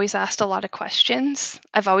 I've always asked a lot of questions.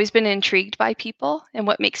 I've always been intrigued by people and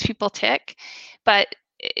what makes people tick. But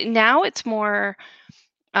now it's more,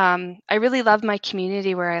 I really love my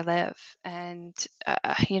community where I live. And,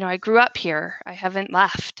 I grew up here. I haven't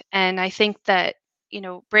left. And I think that,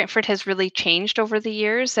 Brantford has really changed over the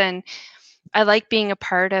years. And I like being a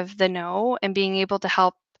part of the know and being able to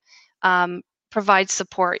help provide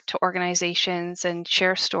support to organizations and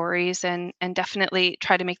share stories and definitely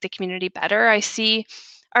try to make the community better. I see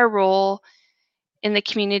our role in the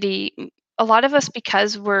community, a lot of us,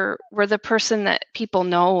 because we're the person that people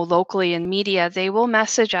know locally in media, they will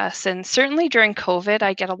message us. And certainly during COVID,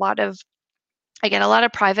 I get a lot of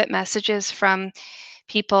private messages from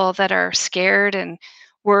people that are scared and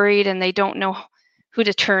worried, and they don't know who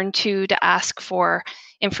to turn to ask for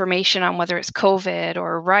information on whether it's COVID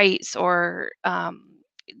or rights, or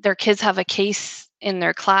their kids have a case in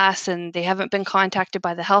their class and they haven't been contacted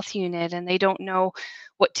by the health unit and they don't know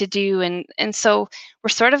what to do. And so we're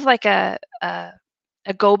sort of like a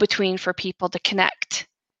go-between for people to connect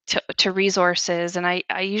to resources. And I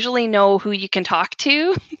usually know who you can talk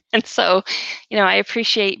to. And so, I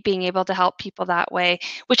appreciate being able to help people that way,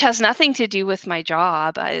 which has nothing to do with my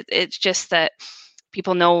job. It's just that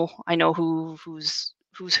people know I know who's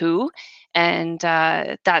who, and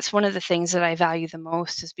that's one of the things that I value the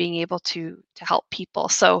most, is being able to help people.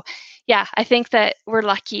 So yeah, I think that we're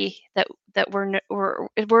lucky that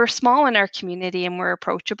we're small in our community and we're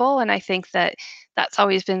approachable, and I think that that's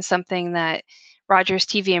always been something that Rogers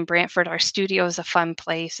TV in Brantford, our studio, is a fun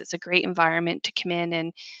place. It's a great environment to come in,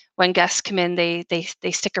 and when guests come in, they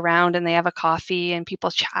stick around and they have a coffee and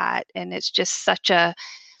people chat, and it's just such a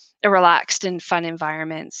relaxed and fun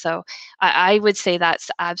environment. So I would say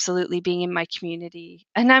that's absolutely being in my community.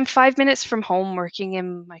 And I'm 5 minutes from home working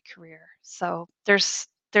in my career. So there's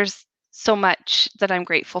so much that I'm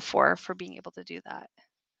grateful for being able to do that.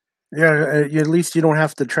 Yeah, at least you don't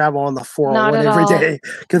have to travel on the 401 Not at every all. day,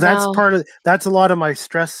 because that's a lot of my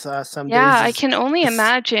stress some days. Yeah, I can only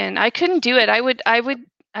imagine. I couldn't do it. I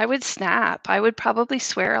would snap. I would probably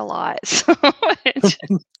swear a lot. So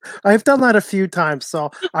I've done that a few times, so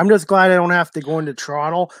I'm just glad I don't have to go into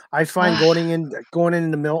Toronto. I find going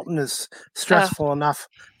into Milton is stressful enough.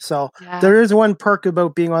 So yeah, there is one perk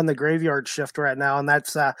about being on the graveyard shift right now, and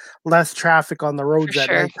that's less traffic on the roads at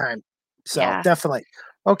nighttime. So yeah. definitely.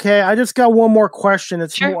 Okay, I just got one more question.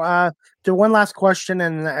 It's Sure. one last question,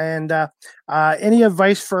 and any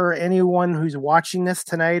advice for anyone who's watching this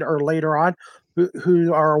tonight or later on,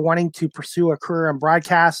 who are wanting to pursue a career in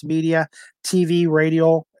broadcast, media, TV,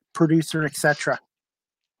 radio, producer, etc.?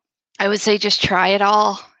 I would say just try it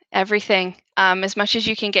all, everything, as much as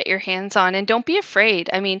you can get your hands on, and don't be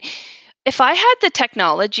afraid. I mean, if I had the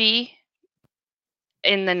technology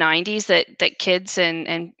in the 90s that kids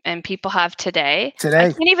and people have today, I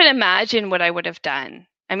can't even imagine what I would have done.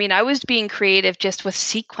 I mean, I was being creative just with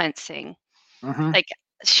sequencing, like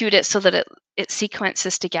shoot it so that it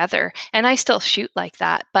sequences together, and I still shoot like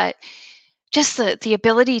that. But just the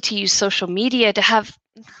ability to use social media to have,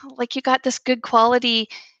 like, you got this good quality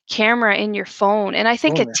camera in your phone. And I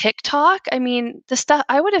think Oh, a TikTok, I mean, the stuff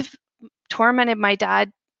I would have tormented my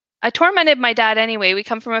dad. I tormented my dad anyway. We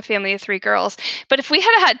come from a family of 3 girls. But if we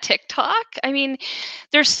had TikTok, I mean,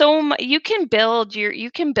 there's so much you can build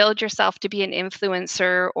yourself to be an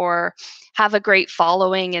influencer or have a great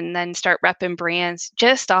following and then start repping brands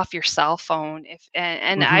just off your cell phone.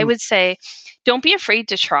 And I would say, don't be afraid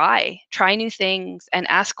to try new things and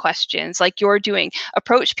ask questions like you're doing.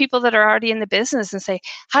 Approach people that are already in the business and say,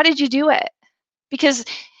 how did you do it? Because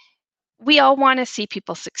we all want to see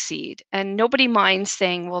people succeed, and nobody minds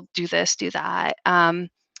saying, well, do this, do that.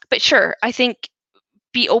 But sure, I think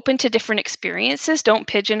be open to different experiences. Don't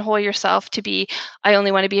pigeonhole yourself to be, I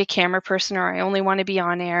only want to be a camera person or I only want to be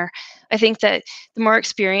on air. I think that the more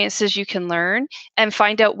experiences you can learn and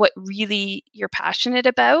find out what really you're passionate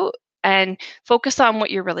about and focus on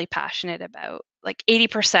what you're really passionate about, like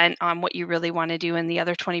 80% on what you really want to do and the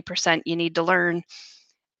other 20% you need to learn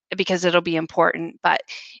because it'll be important. But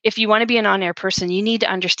if you want to be an on-air person, you need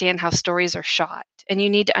to understand how stories are shot and you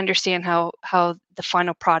need to understand how the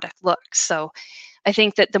final product looks. So I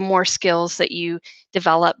think that the more skills that you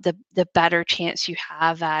develop, the better chance you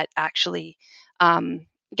have at actually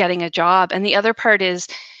getting a job. And the other part is,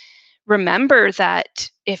 remember that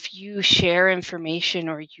if you share information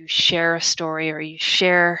or you share a story or you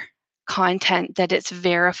share content, that it's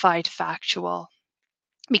verified factual,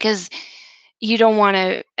 because you don't want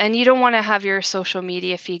to have your social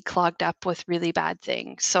media feed clogged up with really bad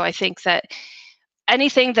things. So I think that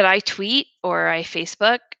anything that I tweet or I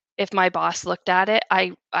Facebook, if my boss looked at it,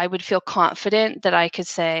 I would feel confident that I could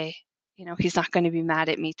say, he's not going to be mad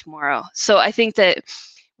at me tomorrow. So I think that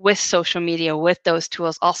with social media, with those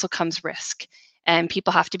tools also comes risk, and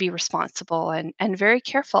people have to be responsible and very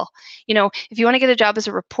careful. If you want to get a job as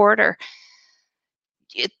a reporter,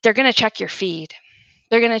 they're going to check your feed.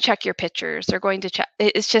 They're going to check your pictures. They're going to check.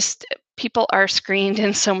 It's just, people are screened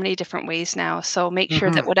in so many different ways now. So make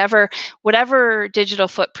sure that whatever digital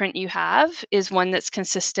footprint you have is one that's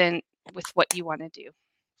consistent with what you want to do,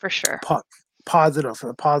 for sure. a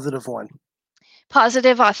positive one.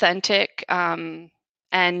 Positive, authentic, and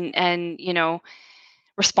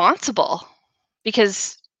responsible,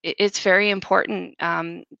 because it's very important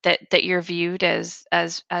that you're viewed as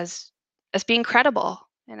being credible.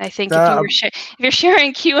 And I think if you're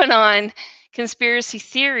sharing QAnon conspiracy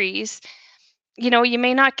theories, you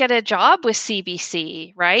may not get a job with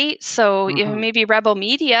CBC, right? So maybe Rebel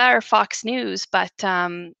Media or Fox News, but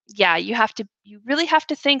you really have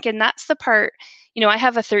to think. And that's the part, I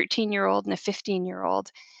have a 13-year-old and a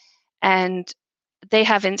 15-year-old, and they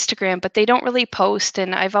have Instagram, but they don't really post.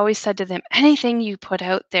 And I've always said to them, anything you put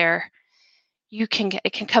out there, it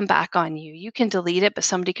can come back on you. You can delete it, but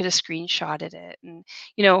somebody could have screenshotted it. And,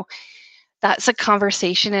 that's a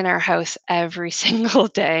conversation in our house every single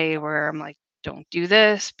day where I'm like, don't do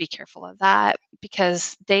this, be careful of that,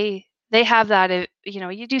 because they have that,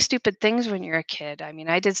 you do stupid things when you're a kid. I mean,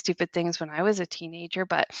 I did stupid things when I was a teenager,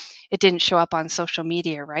 but it didn't show up on social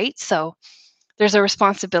media, right? So there's a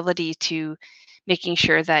responsibility to making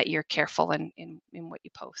sure that you're careful in what you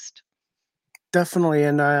post. Definitely.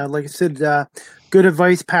 And like I said, good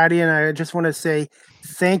advice, Patty. And I just want to say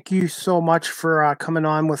thank you so much for coming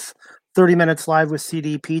on with 30 Minutes Live with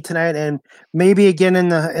CDP tonight. And maybe again in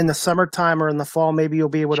the summertime or in the fall, maybe you'll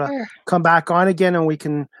be able to come back on again and we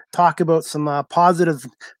can talk about some positive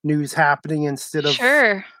news happening instead of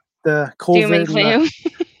the COVID. Doom and gloom.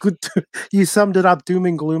 You summed it up, doom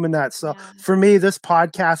and gloom in that. So for me, this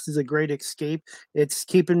podcast is a great escape. It's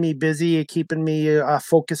keeping me busy, keeping me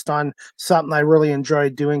focused on something I really enjoy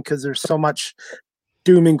doing, because there's so much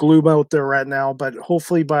doom and gloom out there right now. But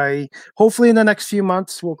hopefully in the next few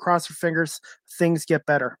months, we'll cross our fingers, things get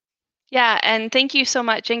better. Yeah, and thank you so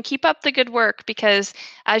much, and keep up the good work, because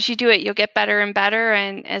as you do it, you'll get better and better.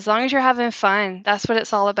 And as long as you're having fun, that's what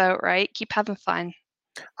it's all about, right? Keep having fun.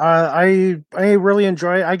 I really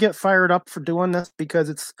enjoy it. I get fired up for doing this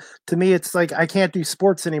because to me it's like I can't do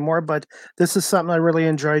sports anymore, but this is something I really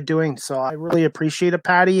enjoy doing. So I really appreciate it,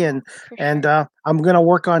 Patty, and I'm gonna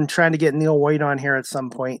work on trying to get Neil White on here at some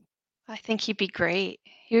point. I think he'd be great.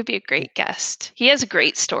 He would be a great guest. He has a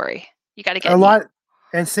great story. You got to get a lot.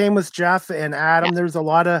 And same with Jeff and Adam. Yeah. There's a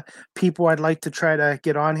lot of people I'd like to try to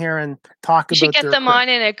get on here and talk about. You should get them on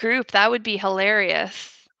in a group. That would be hilarious.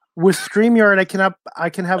 With StreamYard, I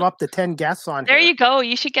can have up to 10 guests on there here. You go.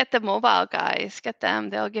 You should get the mobile guys. Get them.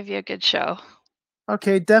 They'll give you a good show.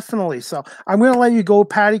 Okay, definitely. So I'm going to let you go,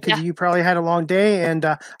 Patty, because you probably had a long day, and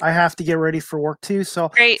I have to get ready for work too. So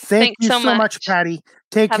great. Thank you so much, Patty.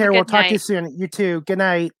 Take care. We'll talk to you soon. You too. Good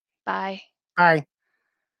night. Bye. Bye.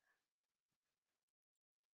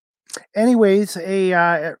 Anyways,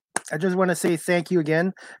 I just want to say thank you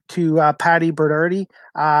again to Patty Bernardi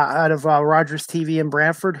out of Rogers TV in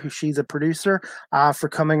Brantford, who she's a producer, for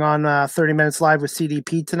coming on 30 Minutes Live with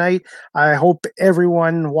CDP tonight. I hope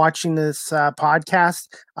everyone watching this podcast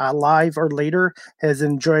live or later has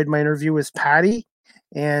enjoyed my interview with Patty.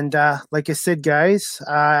 And like I said, guys,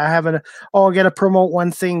 I got to promote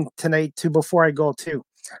one thing tonight too before I go too.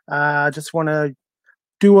 Just want to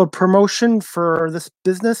do a promotion for this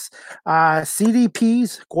business.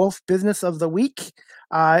 CDP's Guelph Business of the Week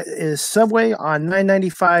is Subway on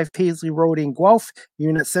 995 Paisley Road in Guelph,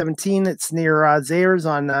 Unit 17. It's near Zayres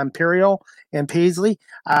on Imperial and Paisley.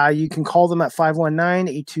 You can call them at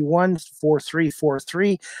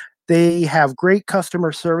 519-821-4343. They have great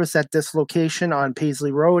customer service at this location on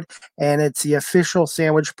Paisley Road, and it's the official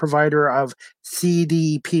sandwich provider of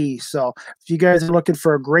CDP. So if you guys are looking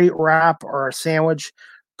for a great wrap or a sandwich,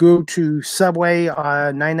 go to Subway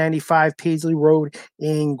on 995 Paisley Road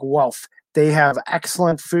in Guelph. They have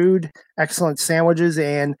excellent food, excellent sandwiches,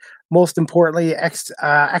 and most importantly,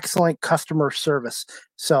 excellent customer service.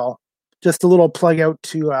 So just a little plug out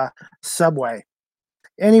to Subway.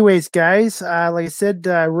 Anyways, guys, like I said,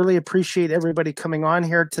 I really appreciate everybody coming on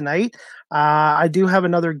here tonight. I do have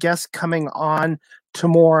another guest coming on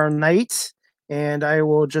tomorrow night, and I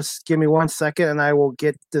will just give me 1 second and I will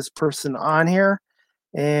get this person on here.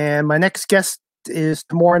 And my next guest is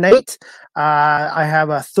tomorrow night. I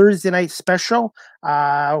have a Thursday night special.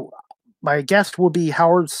 My guest will be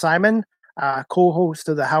Howard Simon, co-host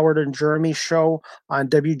of the Howard and Jeremy show on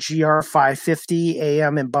WGR 550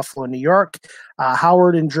 AM in Buffalo, New York.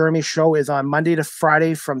 Howard and Jeremy show is on Monday to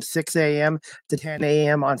Friday from 6 a.m. to 10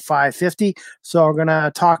 a.m. on 550. So I'm going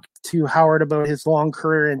to talk to Howard about his long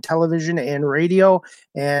career in television and radio.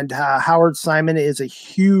 And Howard Simon is a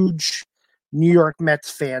huge New York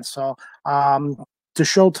Mets fan. So the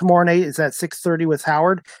show tomorrow night is at 6:30 with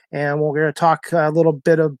Howard, and we're going to talk a little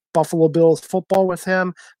bit of Buffalo Bills football with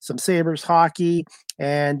him, some Sabres hockey,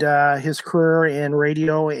 and his career in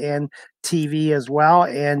radio and TV as well,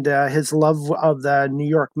 and his love of the New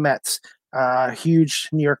York Mets. Huge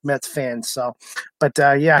New York Mets fan. So, but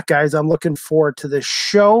yeah, guys, I'm looking forward to this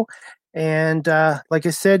show. And like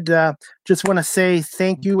I said, just want to say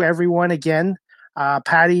thank you, everyone, again.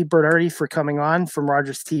 Patty Bernardi for coming on from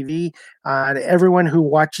Rogers TV, to everyone who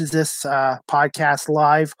watches this podcast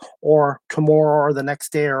live or tomorrow or the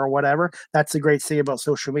next day or whatever. That's the great thing about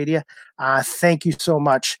social media. Thank you so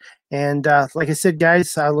much. And like I said,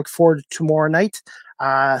 guys, I look forward to tomorrow night.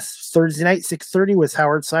 Thursday night, 6:30 with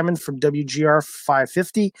Howard Simon from WGR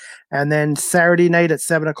 550. And then Saturday night at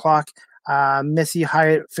 7 o'clock, Missy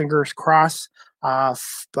Hyatt, fingers crossed,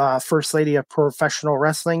 First Lady of Professional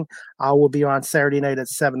Wrestling, will be on Saturday night at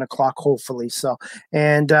 7 o'clock, hopefully. So,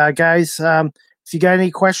 and guys, if you got any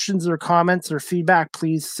questions or comments or feedback,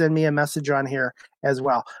 please send me a message on here as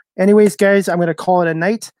well. Anyways, guys, I'm going to call it a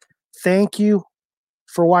night. Thank you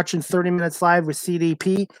for watching 30 Minutes Live with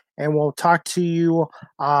CDP, and we'll talk to you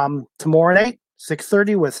tomorrow night,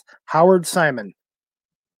 6:30 with Howard Simon.